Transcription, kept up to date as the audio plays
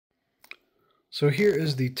So here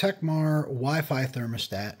is the Tekmar Wi-Fi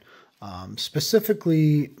thermostat,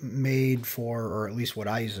 specifically made for, or at least what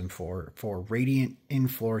I use them for radiant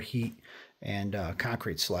in-floor heat and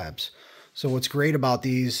concrete slabs. So what's great about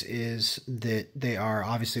these is that they are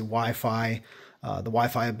obviously Wi-Fi, the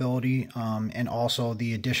Wi-Fi ability, and also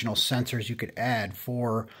the additional sensors you could add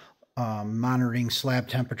for monitoring slab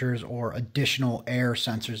temperatures or additional air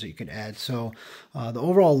sensors that you could add. So the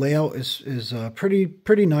overall layout is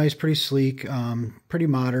pretty nice, pretty sleek, pretty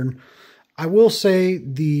modern. I will say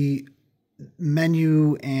the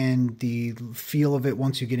menu and the feel of it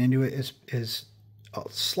once you get into it is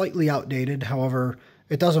slightly outdated. However,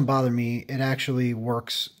 it doesn't bother me. It actually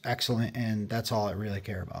works excellent, and that's all I really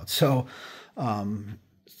care about. So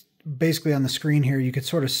basically on the screen here, you could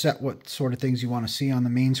sort of set what sort of things you want to see on the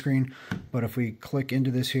main screen. But if we click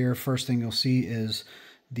into this here, first thing you'll see is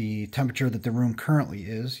the temperature that the room currently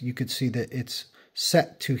is. You could see that it's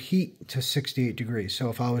set to heat to 68 degrees. So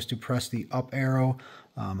if I was to press the up arrow,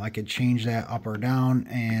 I could change that up or down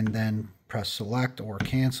and then press select or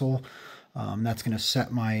cancel. That's going to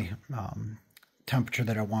set my temperature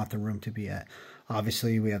that I want the room to be at.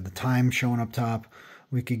 Obviously, we have the time showing up top.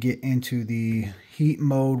 We could get into the heat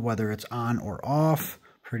mode, whether it's on or off.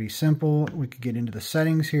 Pretty simple. We could get into the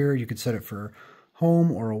settings here. You could set it for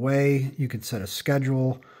home or away. You could set a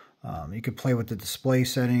schedule. You could play with the display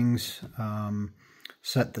settings,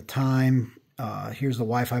 set the time. Here's the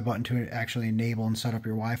Wi-Fi button to actually enable and set up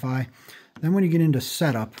your Wi-Fi. Then when you get into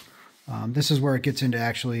setup, this is where it gets into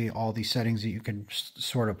actually all these settings that you can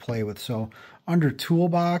sort of play with. So under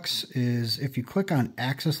toolbox is if you click on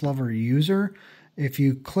access level user, if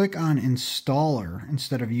you click on installer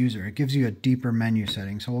instead of user, it gives you a deeper menu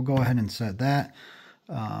setting. So we'll go ahead and set that.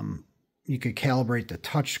 You could calibrate the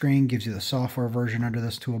touch screen, gives you the software version under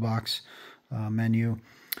this toolbox menu.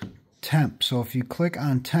 Temp. So if you click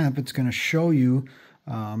on temp, it's going to show you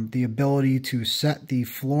the ability to set the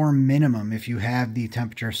floor minimum if you have the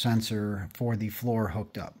temperature sensor for the floor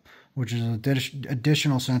hooked up, which is an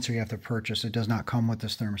additional sensor you have to purchase. It does not come with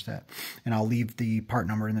this thermostat. And I'll leave the part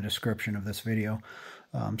number in the description of this video.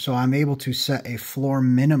 So I'm able to set a floor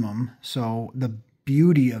minimum. So the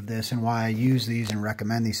beauty of this and why I use these and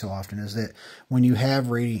recommend these so often is that when you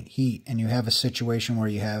have radiant heat and you have a situation where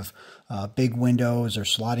you have big windows or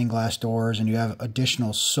sliding glass doors and you have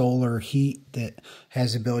additional solar heat that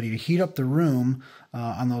has the ability to heat up the room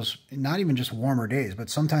on those, not even just warmer days,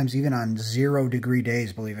 but sometimes even on 0-degree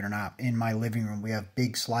days, believe it or not. In my living room, we have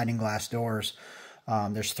big sliding glass doors.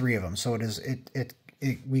 There's 3 of them. So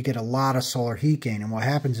we get a lot of solar heat gain. And what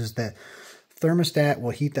happens is that thermostat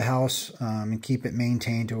will heat the house and keep it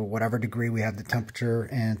maintained to whatever degree we have the temperature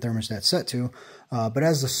and thermostat set to. But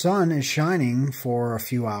as the sun is shining for a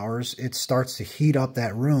few hours, it starts to heat up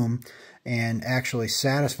that room and actually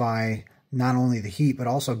satisfy not only the heat, but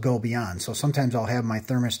also go beyond. So sometimes I'll have my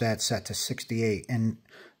thermostat set to 68, and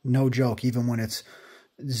no joke, even when it's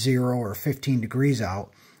 0 or 15 degrees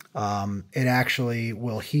out, it actually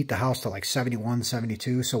will heat the house to like 71,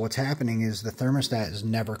 72. So what's happening is the thermostat is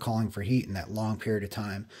never calling for heat in that long period of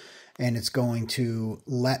time, and it's going to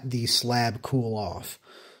let the slab cool off.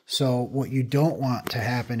 So what you don't want to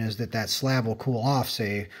happen is that slab will cool off,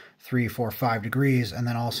 say 3, 4, 5 degrees, and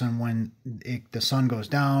then all of a sudden when the sun goes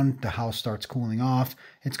down, the house starts cooling off.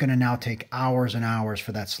 It's going to now take hours and hours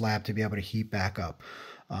for that slab to be able to heat back up.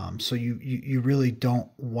 So you really don't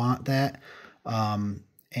want that.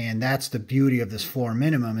 And that's the beauty of this floor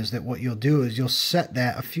minimum, is that what you'll do is you'll set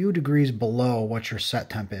that a few degrees below what your set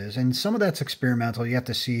temp is. And some of that's experimental. You have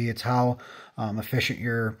to see it's how efficient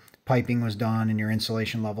your piping was done and your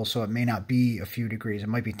insulation level. So it may not be a few degrees. It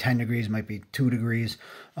might be 10 degrees, it might be 2 degrees.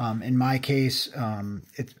 In my case,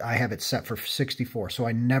 I have it set for 64. So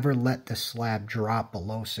I never let the slab drop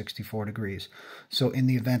below 64 degrees. So in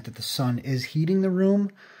the event that the sun is heating the room,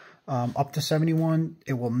 up to 71,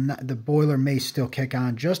 it will not, the boiler may still kick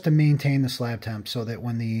on just to maintain the slab temp, so that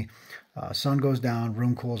when the sun goes down,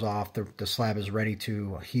 room cools off, the slab is ready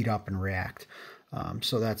to heat up and react.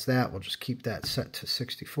 So that's that. We'll just keep that set to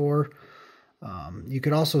 64. You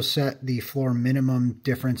could also set the floor minimum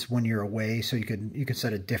difference when you're away, so you could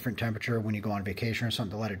set a different temperature when you go on vacation or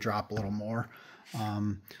something to let it drop a little more.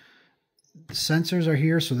 The sensors are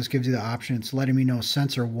here, so this gives you the option. It's letting me know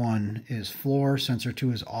sensor 1 is floor, sensor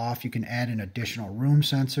 2 is off. You can add an additional room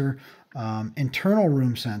sensor. Internal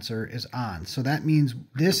room sensor is on. So that means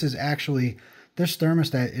this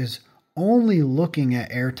thermostat is only looking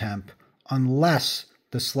at air temp unless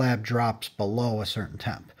the slab drops below a certain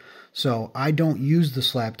temp. So I don't use the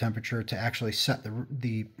slab temperature to actually set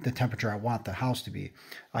the temperature I want the house to be.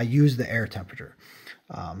 I use the air temperature.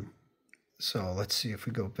 So let's see if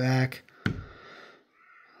we go back.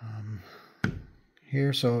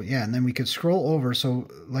 here. So yeah, and then we could scroll over. So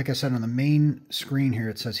like I said, on the main screen here,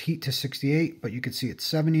 it says heat to 68, but you can see it's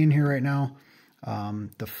 70 in here right now.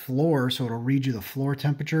 The floor, so it'll read you the floor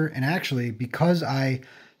temperature. And actually, because I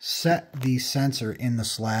set the sensor in the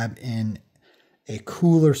slab in a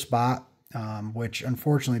cooler spot, which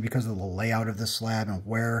unfortunately, because of the layout of the slab and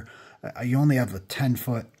where you only have a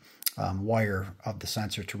 10-foot wire of the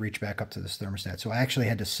sensor to reach back up to this thermostat. So I actually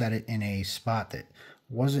had to set it in a spot that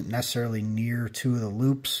wasn't necessarily near to the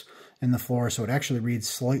loops in the floor, so it actually reads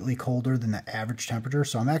slightly colder than the average temperature.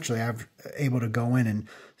 So I'm actually able to go in and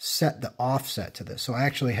set the offset to this. So I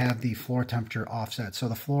actually have the floor temperature offset. So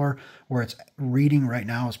the floor where it's reading right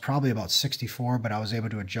now is probably about 64, but I was able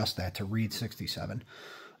to adjust that to read 67.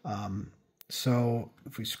 So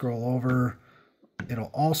if we scroll over,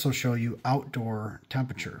 it'll also show you outdoor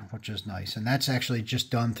temperature, which is nice. And that's actually just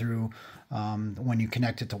done through when you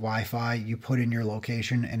connect it to Wi-Fi, you put in your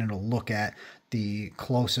location and it'll look at the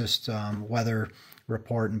closest weather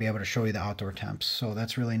report and be able to show you the outdoor temps. So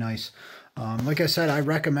that's really nice. Like I said, I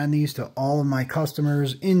recommend these to all of my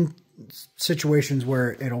customers in situations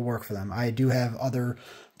where it'll work for them. I do have other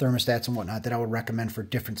thermostats and whatnot that I would recommend for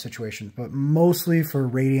different situations, but mostly for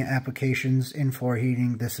radiant applications in floor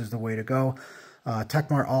heating, this is the way to go.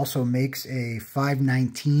 Tekmar also makes a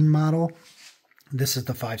 519 model. This is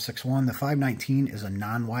the 561. The 519 is a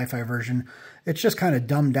non-Wi-Fi version. It's just kind of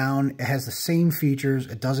dumbed down. It has the same features.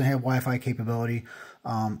 It doesn't have Wi-Fi capability.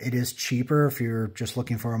 It is cheaper if you're just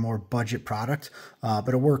looking for a more budget product, but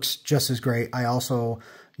it works just as great. I also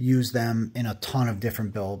use them in a ton of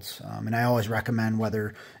different builds, and I always recommend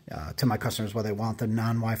whether to my customers whether they want the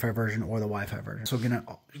non-Wi-Fi version or the Wi-Fi version. So I'm going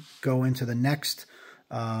to go into the next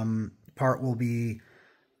part. Will be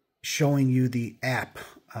showing you the app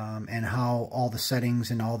and how all the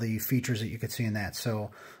settings and all the features that you could see in that.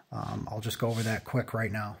 So I'll just go over that quick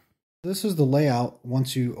right now. This is the layout.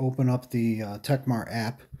 Once you open up the Tekmar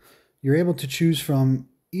app, you're able to choose from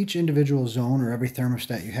each individual zone or every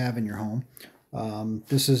thermostat you have in your home.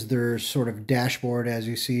 This is their sort of dashboard. As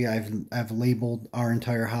you see, I've labeled our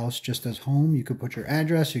entire house just as home. You could put your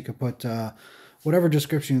address, you could put whatever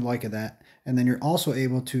description you like of that, and then you're also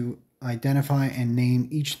able to identify and name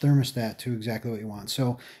each thermostat to exactly what you want.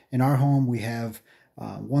 So in our home, we have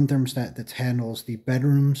one thermostat that handles the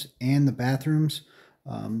bedrooms and the bathrooms.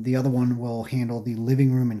 The other one will handle the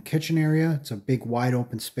living room and kitchen area. It's a big wide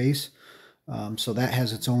open space. So that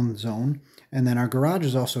has its own zone. And then our garage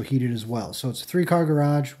is also heated as well. So it's a 3-car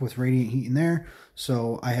garage with radiant heat in there.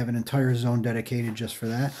 So I have an entire zone dedicated just for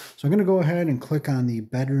that. So I'm going to go ahead and click on the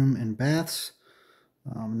bedroom and baths.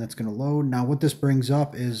 And that's going to load. Now what this brings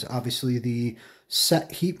up is obviously the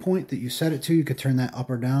set heat point that you set it to. You could turn that up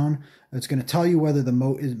or down. It's going to tell you whether the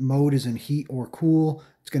mode is in heat or cool.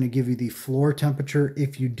 It's going to give you the floor temperature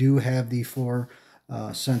if you do have the floor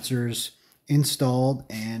sensors installed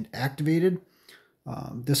and activated.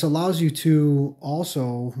 This allows you to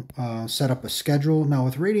also set up a schedule. Now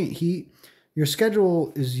with radiant heat, your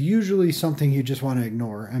schedule is usually something you just want to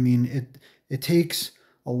ignore. I mean, it takes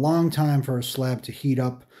a long time for a slab to heat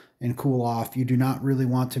up and cool off. You do not really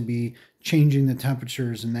want to be changing the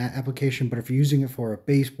temperatures in that application, but if you're using it for a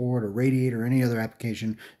baseboard or radiator or any other application,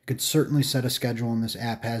 you could certainly set a schedule, and this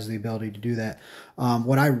app has the ability to do that.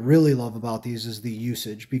 What I really love about these is the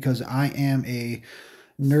usage, because I am a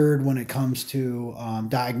nerd when it comes to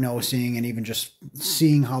diagnosing and even just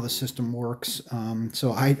seeing how the system works.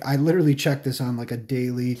 So I literally check this on like a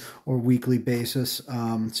daily or weekly basis.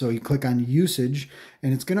 So you click on usage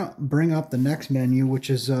and it's going to bring up the next menu,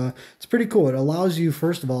 which is it's pretty cool. It allows you,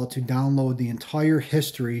 first of all, to download the entire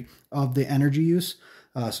history of the energy use.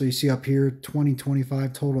 So you see up here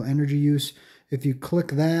 2025 total energy use. If you click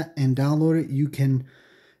that and download it,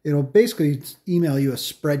 it'll basically email you a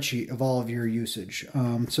spreadsheet of all of your usage.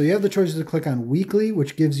 So you have the choice to click on weekly,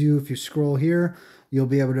 which gives you, if you scroll here, you'll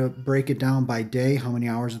be able to break it down by day, how many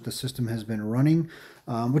hours that the system has been running,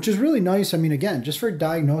 which is really nice. I mean, again, just for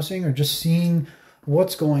diagnosing or just seeing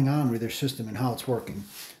what's going on with your system and how it's working.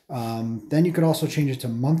 Then you could also change it to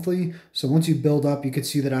monthly. So once you build up, you could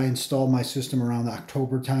see that I installed my system around the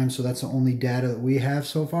October time. So that's the only data that we have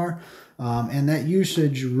so far. And that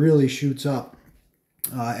usage really shoots up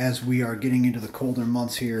as we are getting into the colder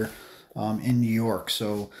months here in New York.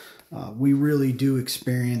 So we really do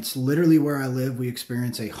experience, literally where I live, we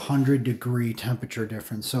experience 100-degree temperature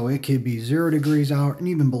difference. So it could be 0 degrees out and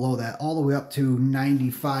even below that, all the way up to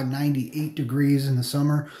 95, 98 degrees in the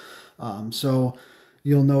summer. So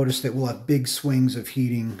you'll notice that we'll have big swings of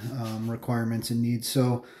heating requirements and needs.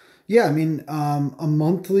 So yeah, I mean, a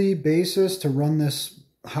monthly basis to run this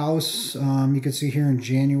house, you can see here in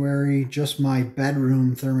January, just my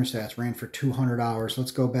bedroom thermostats ran for 200 hours.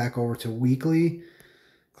 Let's go back over to weekly.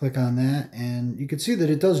 Click on that, and you can see that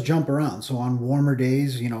it does jump around. So on warmer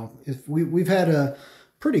days, you know, if we've had a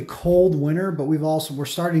pretty cold winter, but we're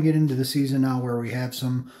starting to get into the season now where we have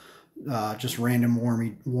some just random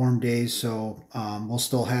warm days. So we'll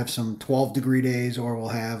still have some 12-degree days, or we'll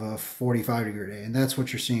have a 45-degree day. And that's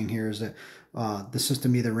what you're seeing here, is that the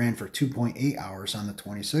system either ran for 2.8 hours on the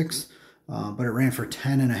 26th, but it ran for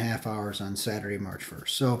 10.5 hours on Saturday, March 1st.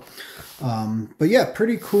 So, but yeah,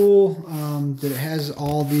 pretty cool that it has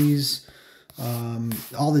all these,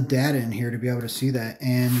 all the data in here to be able to see that.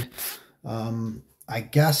 And I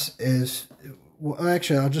guess well,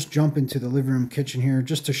 actually, I'll just jump into the living room kitchen here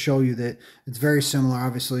just to show you that it's very similar,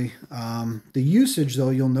 obviously. The usage, though,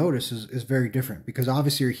 you'll notice is very different, because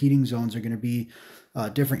obviously your heating zones are going to be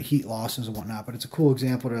different heat losses and whatnot, but it's a cool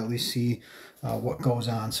example to at least see what goes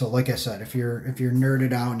on. So like I said, if you're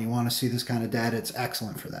nerded out and you want to see this kind of data, it's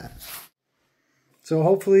excellent for that. So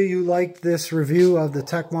hopefully you liked this review of the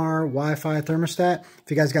Tekmar Wi-Fi thermostat.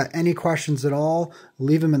 If you guys got any questions at all,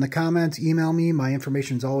 leave them in the comments, email me. My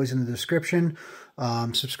information is always in the description.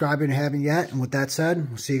 Subscribe if you haven't yet. And with that said,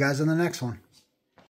 we'll see you guys in the next one.